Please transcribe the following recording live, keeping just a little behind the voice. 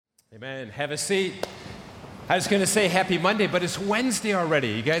Amen. Have a seat. I was going to say happy Monday, but it's Wednesday already.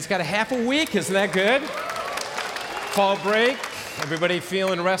 You guys got a half a week. Isn't that good? Fall break. Everybody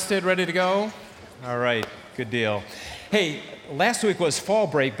feeling rested, ready to go? All right. Good deal. Hey, last week was fall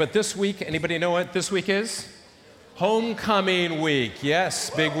break, but this week, anybody know what this week is? Homecoming week. Yes,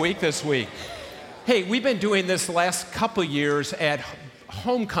 big week this week. Hey, we've been doing this the last couple years at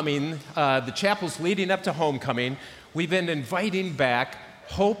Homecoming, the chapels leading up to Homecoming. We've been inviting back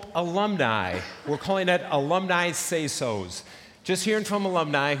Hope alumni. We're calling it Alumni Say-Sos. Just hearing from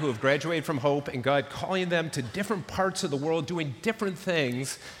alumni who have graduated from Hope and God calling them to different parts of the world, doing different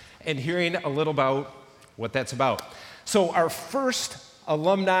things, and hearing a little about what that's about. So our first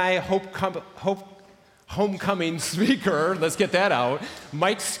alumni homecoming speaker, let's get that out,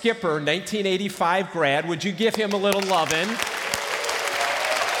 Mike Skipper, 1985 grad. Would you give him a little lovin'?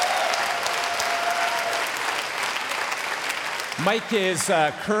 Mike is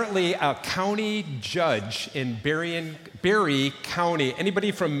currently a county judge in Berry County.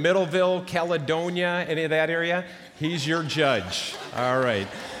 Anybody from Middleville, Caledonia, any of that area? He's your judge. All right.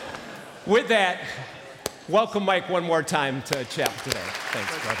 With that, welcome Mike one more time to chapel today.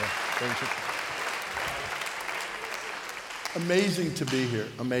 Thanks, brother. Amazing to be here.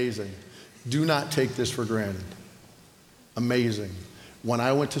 Amazing. Do not take this for granted. Amazing. When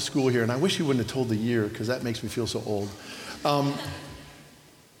I went to school here, and I wish you wouldn't have told the year because that makes me feel so old.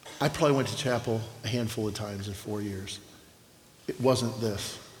 I probably went to chapel a handful of times in 4 years. It wasn't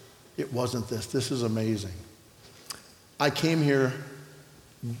this. It wasn't this. This is amazing. I came here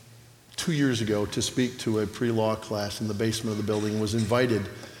 2 years ago to speak to a pre-law class in the basement of the building and was invited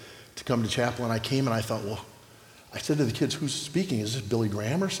to come to chapel. And I came and I thought, well, I said to the kids, who's speaking? Is this Billy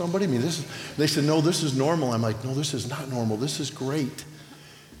Graham or somebody? I mean, they said, no, this is normal. I'm like, no, this is not normal. This is great.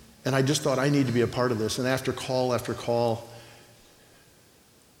 And I just thought I need to be a part of this. And after call after call,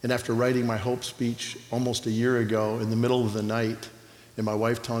 and after writing my Hope speech almost a year ago in the middle of the night, and my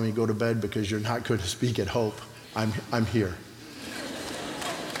wife telling me go to bed because you're not going to speak at Hope, I'm here.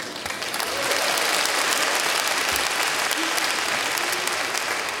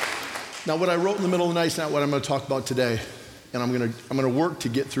 Now, what I wrote in the middle of the night is not what I'm going to talk about today, and I'm going to work to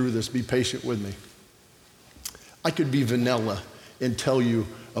get through this. Be patient with me. I could be vanilla and tell you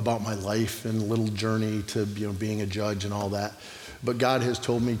about my life and little journey to being a judge and all that. But God has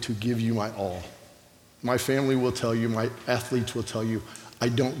told me to give you my all. My family will tell you, my athletes will tell you, I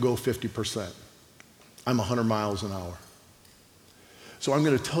don't go 50%. I'm 100 miles an hour. So I'm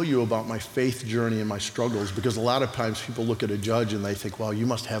going to tell you about my faith journey and my struggles, because a lot of times people look at a judge and they think, well, you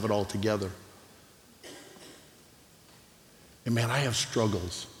must have it all together. And man, I have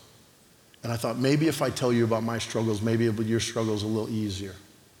struggles. And I thought maybe if I tell you about my struggles, maybe your struggle's a little easier.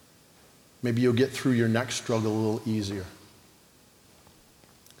 Maybe you'll get through your next struggle a little easier.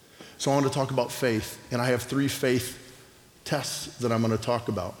 So I want to talk about faith, and I have 3 faith tests that I'm going to talk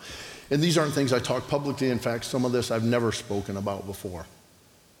about. And these aren't things I talk publicly. In fact, some of this I've never spoken about before.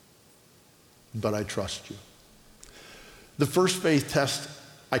 But I trust you. The first faith test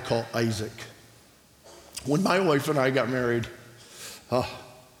I call Isaac. When my wife and I got married, our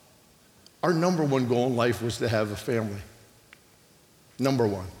number one goal in life was to have a family. Number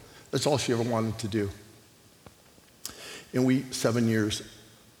one. That's all she ever wanted to do. And we, 7 years,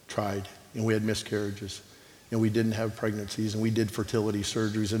 tried, and we had miscarriages, and we didn't have pregnancies, and we did fertility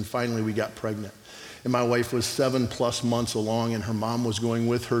surgeries, and finally we got pregnant. And my wife was 7+ months along, and her mom was going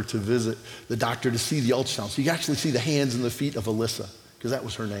with her to visit the doctor to see the ultrasound. So you can actually see the hands and the feet of Alyssa, because that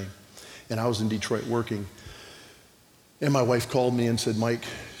was her name. And I was in Detroit working. And my wife called me and said, Mike,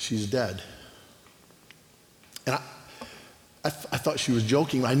 she's dead. And I thought she was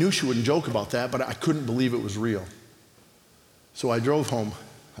joking. I knew she wouldn't joke about that, but I couldn't believe it was real. So I drove home.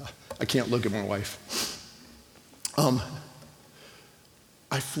 I can't look at my wife. I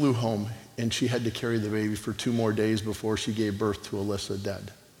flew home, and she had to carry the baby for 2 more days before she gave birth to Alyssa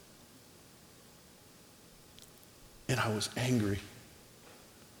dead. And I was angry.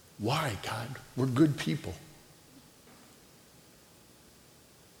 Why, God? We're good people.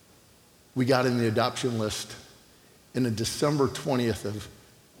 We got in the adoption list. And on December 20th of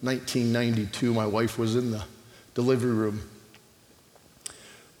 1992, my wife was in the delivery room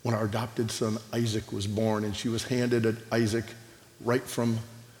when our adopted son Isaac was born, and she was handed Isaac right from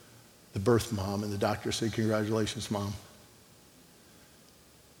the birth mom, and the doctor said, congratulations, Mom.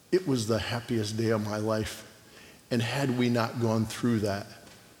 It was the happiest day of my life, and had we not gone through that,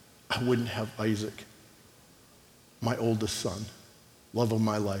 I wouldn't have Isaac, my oldest son, love of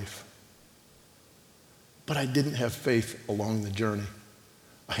my life. But I didn't have faith along the journey.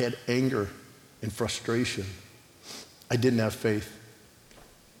 I had anger and frustration. I didn't have faith.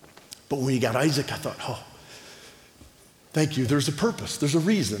 But when you got Isaac, I thought, oh, thank you. There's a purpose. There's a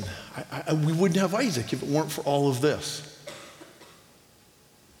reason. We wouldn't have Isaac if it weren't for all of this.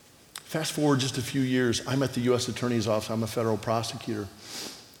 Fast forward just a few years, I'm at the U.S. Attorney's Office. I'm a federal prosecutor.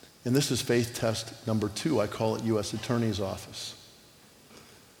 And this is faith test number 2. I call it U.S. Attorney's Office.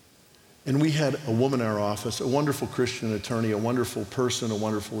 And we had a woman in our office, a wonderful Christian attorney, a wonderful person, a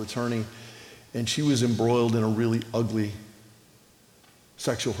wonderful attorney. And she was embroiled in a really ugly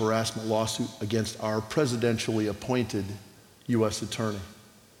sexual harassment lawsuit against our presidentially appointed U.S. attorney.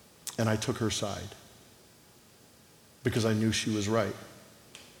 And I took her side because I knew she was right.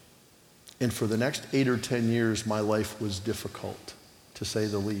 And for the next 8 or 10 years, my life was difficult, to say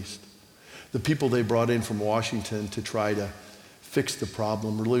the least. The people they brought in from Washington to try to fix the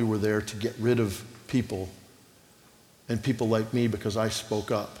problem really were there to get rid of people, and people like me, because I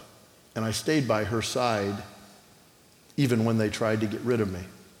spoke up. And I stayed by her side even when they tried to get rid of me.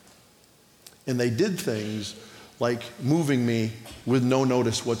 And they did things like moving me with no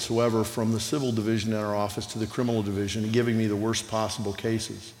notice whatsoever from the civil division in our office to the criminal division and giving me the worst possible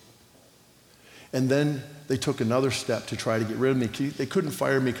cases. And then they took another step to try to get rid of me. They couldn't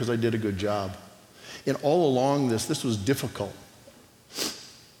fire me because I did a good job. And all along this was difficult.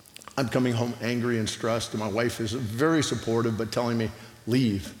 I'm coming home angry and stressed, and my wife is very supportive, but telling me,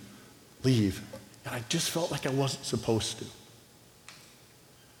 leave. And I just felt like I wasn't supposed to.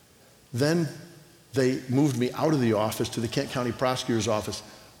 Then they moved me out of the office to the Kent County Prosecutor's Office,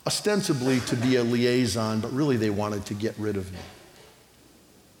 ostensibly to be a liaison, but really they wanted to get rid of me.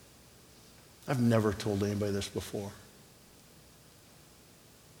 I've never told anybody this before.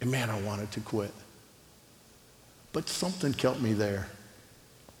 And man, I wanted to quit. But something kept me there.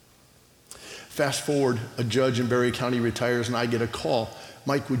 Fast forward, a judge in Berry County retires, and I get a call.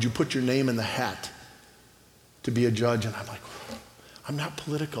 Mike, would you put your name in the hat to be a judge? And I'm like, I'm not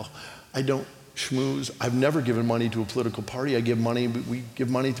political. I don't schmooze. I've never given money to a political party. We give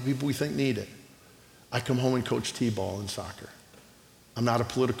money to people we think need it. I come home and coach t-ball and soccer. I'm not a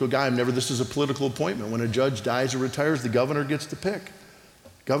political guy. This is a political appointment. When a judge dies or retires, the governor gets to pick.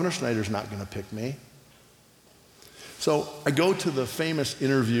 Governor Snyder's not going to pick me. So I go to the famous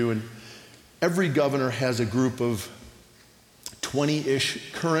interview, and every governor has a group of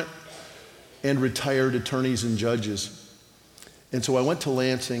 20-ish current and retired attorneys and judges. And so I went to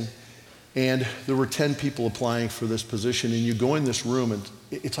Lansing, and there were 10 people applying for this position, and you go in this room, and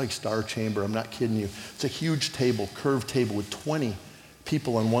it's like Star Chamber. I'm not kidding you. It's a huge table, curved table with 20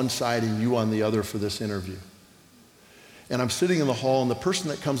 people on one side and you on the other for this interview. And I'm sitting in the hall, and the person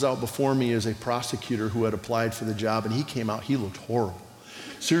that comes out before me is a prosecutor who had applied for the job, and he came out, he looked horrible.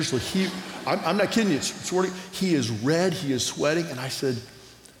 Seriously, I'm not kidding you, he is red, he is sweating, and I said,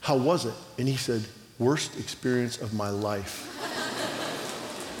 how was it? And he said, worst experience of my life.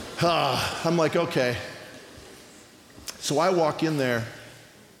 I'm like, okay. So I walk in there,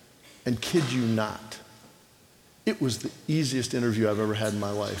 and kid you not, it was the easiest interview I've ever had in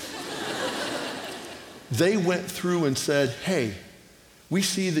my life. They went through and said, hey, we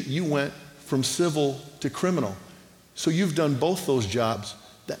see that you went from civil to criminal. So you've done both those jobs.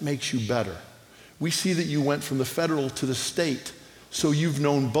 That makes you better. We see that you went from the federal to the state. So you've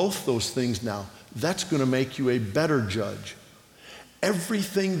known both those things now. That's going to make you a better judge.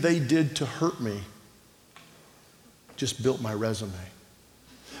 Everything they did to hurt me just built my resume.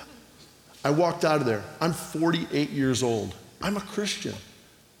 I walked out of there. I'm 48 years old. I'm a Christian.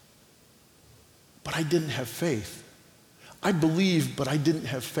 But I didn't have faith. I believed, but I didn't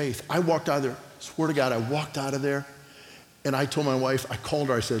have faith. I walked out of there. Swear to God, I walked out of there, and I told my wife, I called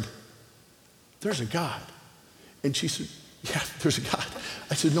her, I said, there's a God. And she said, yeah, there's a God.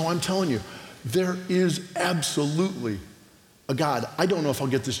 I said, no, I'm telling you, there is absolutely a God. I don't know if I'll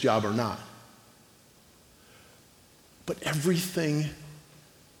get this job or not. But everything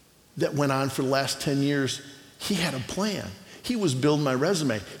that went on for the last 10 years, he had a plan. He was building my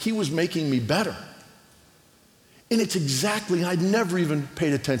resume. He was making me better. And it's exactly, I'd never even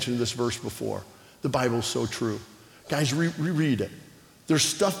paid attention to this verse before. The Bible's so true. Guys, reread it. There's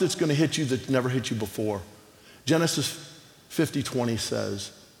stuff that's going to hit you that never hit you before. Genesis 50:20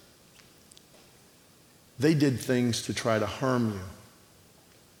 says, they did things to try to harm you,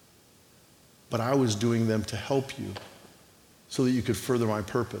 but I was doing them to help you so that you could further my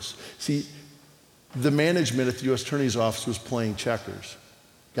purpose. See, the management at the U.S. Attorney's Office was playing checkers.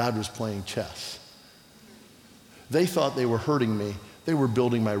 God was playing chess. They thought they were hurting me. They were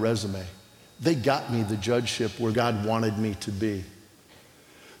building my resume. They got me the judgeship where God wanted me to be.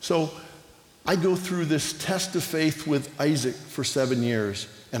 So I go through this test of faith with Isaac for 7 years,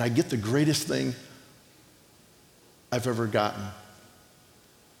 and I get the greatest thing I've ever gotten.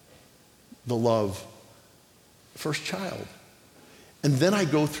 the love, first child. And then I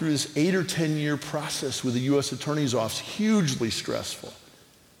go through this 8 or 10 year process with the U.S. Attorney's Office, hugely stressful.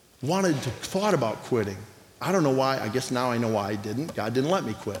 Thought about quitting. I don't know why. I guess now I know why I didn't. God didn't let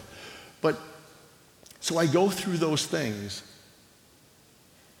me quit. But so I go through those things,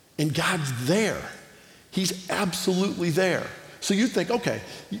 and God's there. He's absolutely there. So you think, okay,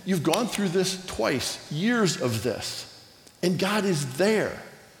 you've gone through this twice, years of this, and God is there.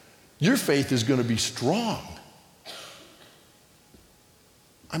 Your faith is going to be strong.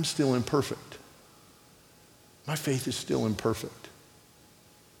 I'm still imperfect. My faith is still imperfect.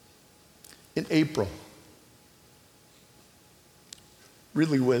 In April,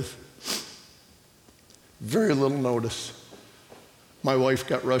 really with very little notice, my wife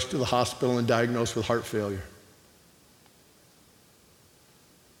got rushed to the hospital and diagnosed with heart failure.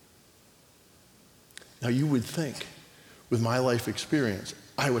 Now you would think, with my life experience,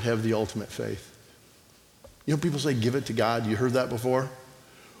 I would have the ultimate faith. You know, people say, give it to God. You heard that before?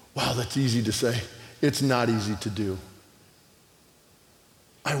 Wow, that's easy to say. It's not easy to do.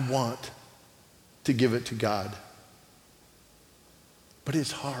 I want to give it to God. But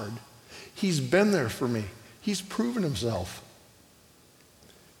it's hard. He's been there for me. He's proven himself.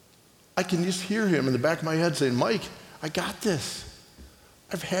 I can just hear him in the back of my head saying, Mike, I got this.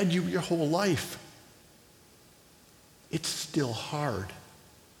 I've had you your whole life. It's still hard.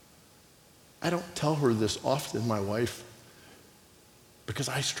 I don't tell her this often, my wife, because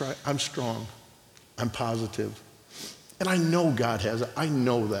I'm strong. I'm positive. And I know God has it. I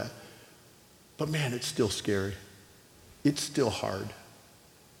know that. But man, it's still scary. It's still hard.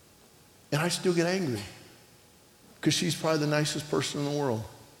 And I still get angry because she's probably the nicest person in the world.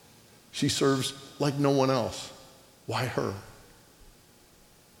 She serves like no one else. Why her?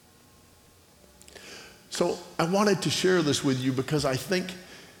 So I wanted to share this with you because I think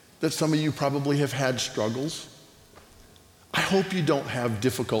that some of you probably have had struggles. I hope you don't have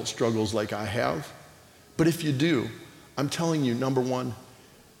difficult struggles like I have. But if you do, I'm telling you, number one,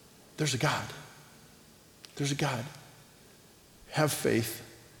 there's a God. There's a God. Have faith.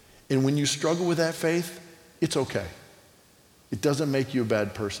 And when you struggle with that faith, it's okay. It doesn't make you a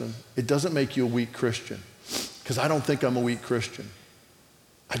bad person. It doesn't make you a weak Christian. Because I don't think I'm a weak Christian.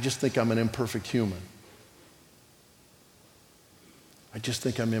 I just think I'm an imperfect human. I just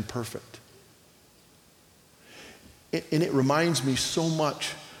think I'm imperfect. And it reminds me so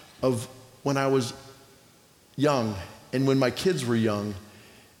much of when I was young and when my kids were young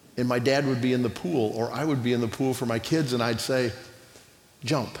and my dad would be in the pool or I would be in the pool for my kids and I'd say,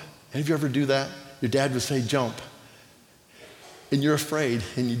 jump. Any of you ever do that? Your dad would say, jump. And you're afraid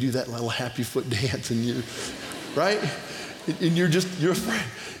and you do that little happy foot dance and you, right? And you're afraid.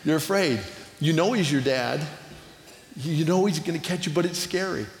 You're afraid. You know he's your dad. You know he's going to catch you, but it's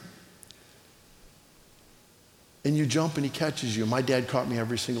scary. And you jump and he catches you. My dad caught me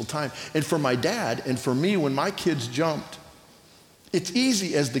every single time. And for my dad and for me, when my kids jumped, it's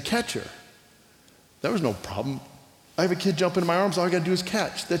easy as the catcher. There was no problem. I have a kid jump into my arms, all I got to do is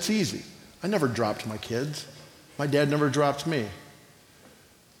catch. That's easy. I never dropped my kids. My dad never dropped me.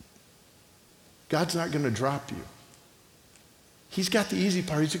 God's not going to drop you. He's got the easy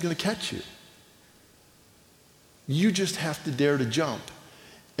part. He's going to catch you. You just have to dare to jump.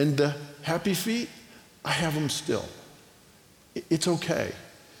 And the happy feet, I have them still. It's okay.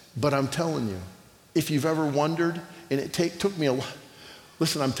 But I'm telling you, if you've ever wondered, and it took me a while.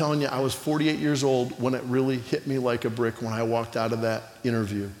 Listen, I'm telling you, I was 48 years old when it really hit me like a brick when I walked out of that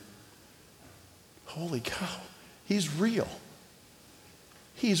interview. Holy cow, he's real.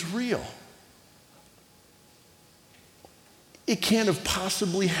 He's real. It can't have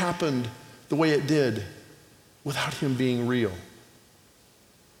possibly happened the way it did without him being real.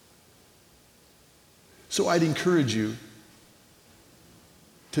 So I'd encourage you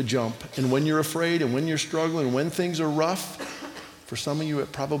to jump. And when you're afraid and when you're struggling, when things are rough, for some of you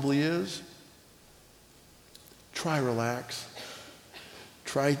it probably is, try relax.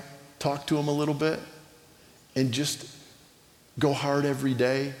 Try talk to him a little bit and just go hard every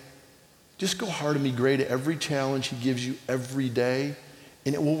day. Just go hard and be great at every challenge he gives you every day,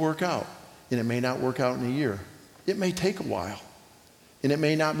 and it will work out. And it may not work out in a year. It may take a while. And it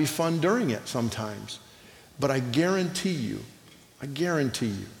may not be fun during it sometimes. But I guarantee you,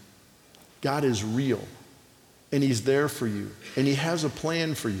 God is real. And he's there for you. And he has a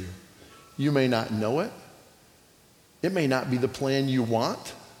plan for you. You may not know it. It may not be the plan you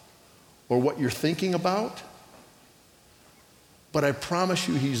want or what you're thinking about. But I promise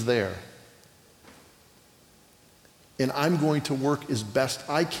you he's there. And I'm going to work as best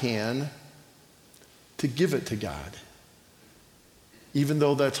I can to give it to God. Even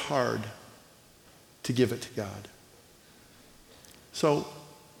though that's hard. to give it to God. So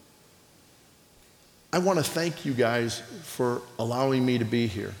I want to thank you guys for allowing me to be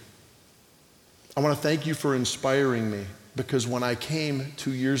here. I want to thank you for inspiring me, because when I came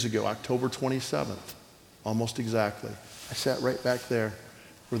 2 years ago, October 27th, almost exactly, I sat right back there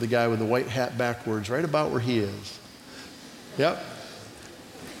where the guy with the white hat backwards, right about where he is. Yep.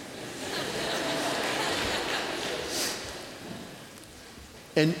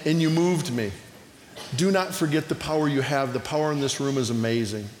 And you moved me. Do not forget the power you have. The power in this room is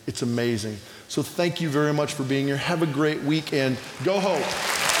amazing. It's amazing. So thank you very much for being here. Have a great week and go Hope.